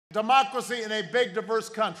Democracy in a big, diverse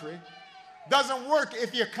country doesn't work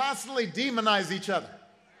if you constantly demonize each other.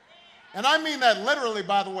 And I mean that literally,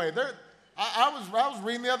 by the way. I was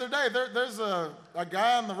reading the other day, there's a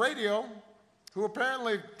guy on the radio who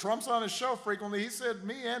apparently Trump's on his show frequently. He said,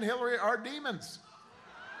 me and Hillary are demons.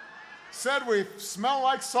 Said we smell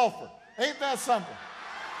like sulfur. Ain't that something?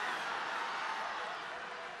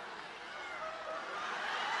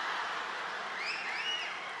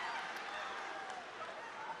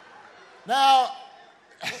 Now,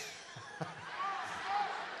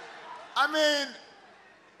 I mean,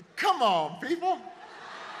 come on, people.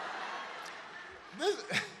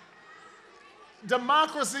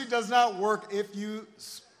 Democracy does not work if you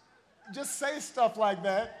just say stuff like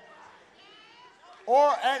that.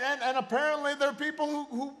 And apparently there are people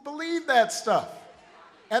who believe that stuff.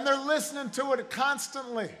 And they're listening to it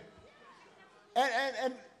constantly.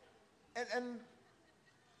 And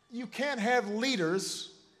you can't have leaders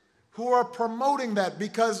who are promoting that,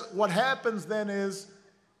 because what happens then is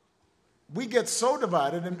we get so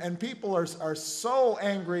divided and people are so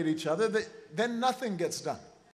angry at each other that then nothing gets done.